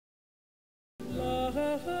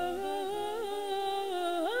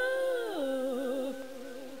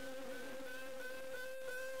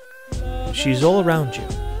She is all around you,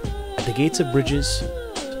 at the gates of bridges,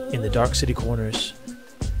 in the dark city corners,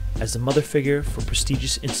 as the mother figure for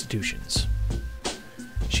prestigious institutions.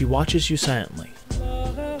 She watches you silently,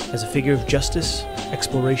 as a figure of justice,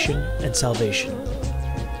 exploration, and salvation.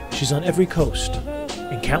 She's on every coast,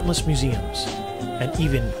 in countless museums, and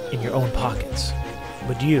even in your own pockets.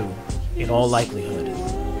 But you, in all likelihood,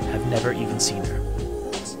 have never even seen her.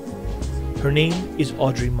 Her name is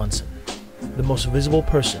Audrey Munson, the most visible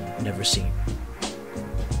person never seen.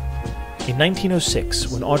 In 1906,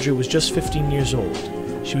 when Audrey was just 15 years old,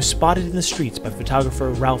 she was spotted in the streets by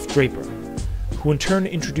photographer Ralph Draper, who in turn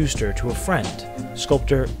introduced her to a friend,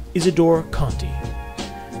 sculptor Isidore Conti.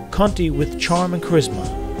 Conti, with charm and charisma,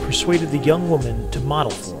 persuaded the young woman to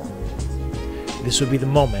model for him. This would be the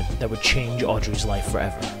moment that would change Audrey's life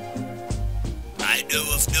forever. I know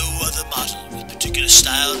of no other model with particular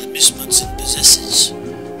style that Miss Munson possesses.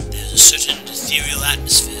 There's a certain ethereal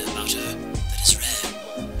atmosphere about her that is rare.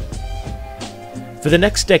 For the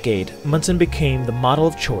next decade, Munson became the model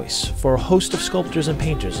of choice for a host of sculptors and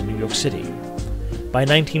painters in New York City. By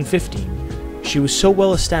 1915, she was so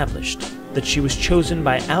well established that she was chosen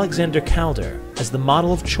by Alexander Calder as the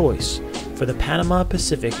model of choice for the Panama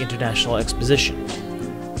Pacific International Exposition.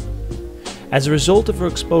 As a result of her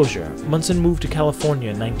exposure, Munson moved to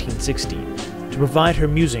California in 1960 to provide her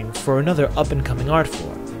musing for another up-and-coming art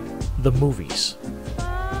form, the movies.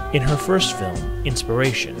 In her first film,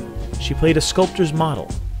 Inspiration, she played a sculptor's model,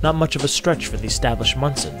 not much of a stretch for the established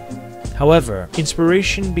Munson. However,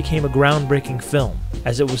 Inspiration became a groundbreaking film,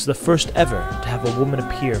 as it was the first ever to have a woman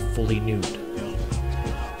appear fully nude.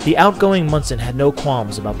 The outgoing Munson had no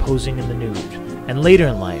qualms about posing in the nude, and later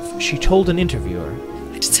in life, she told an interviewer,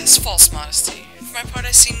 "I detest false modesty. For my part,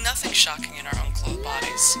 I see nothing shocking in our unclothed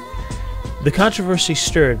bodies." The controversy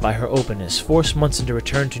stirred by her openness forced Munson to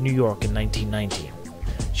return to New York in 1919.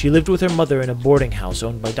 She lived with her mother in a boarding house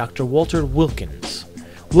owned by Dr. Walter Wilkins.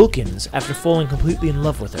 Wilkins, after falling completely in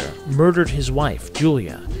love with her, murdered his wife,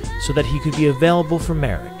 Julia, so that he could be available for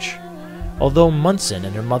marriage. Although Munson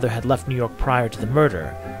and her mother had left New York prior to the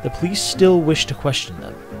murder, the police still wished to question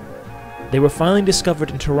them. They were finally discovered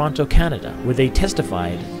in Toronto, Canada, where they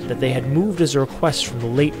testified that they had moved as a request from the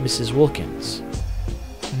late Mrs. Wilkins.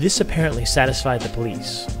 This apparently satisfied the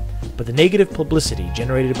police, but the negative publicity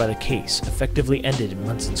generated by the case effectively ended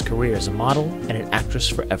Munson's career as a model and an actress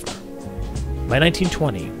forever. By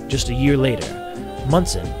 1920, just a year later,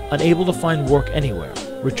 Munson, unable to find work anywhere,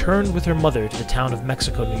 returned with her mother to the town of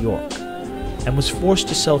Mexico, New York, and was forced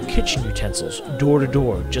to sell kitchen utensils door to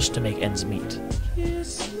door just to make ends meet.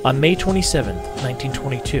 On May 27,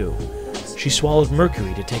 1922, she swallowed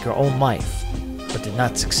mercury to take her own life, but did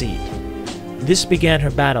not succeed. This began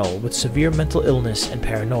her battle with severe mental illness and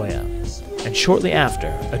paranoia, and shortly after,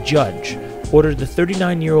 a judge ordered the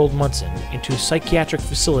 39-year-old Munson into a psychiatric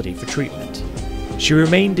facility for treatment. She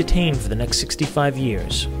remained detained for the next 65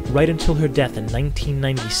 years, right until her death in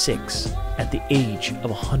 1996, at the age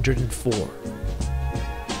of 104.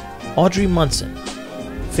 Audrey Munson,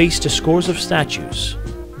 faced to scores of statues,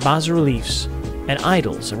 bas-reliefs, and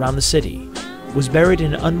idols around the city, was buried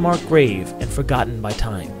in an unmarked grave and forgotten by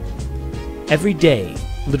time. Every day,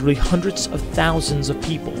 literally hundreds of thousands of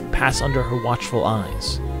people pass under her watchful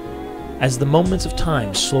eyes, as the moments of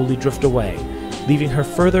time slowly drift away, leaving her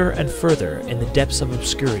further and further in the depths of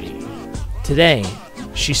obscurity. Today,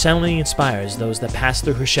 she silently inspires those that pass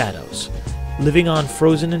through her shadows, living on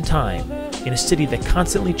frozen in time in a city that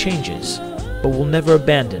constantly changes, but will never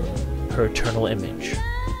abandon her eternal image.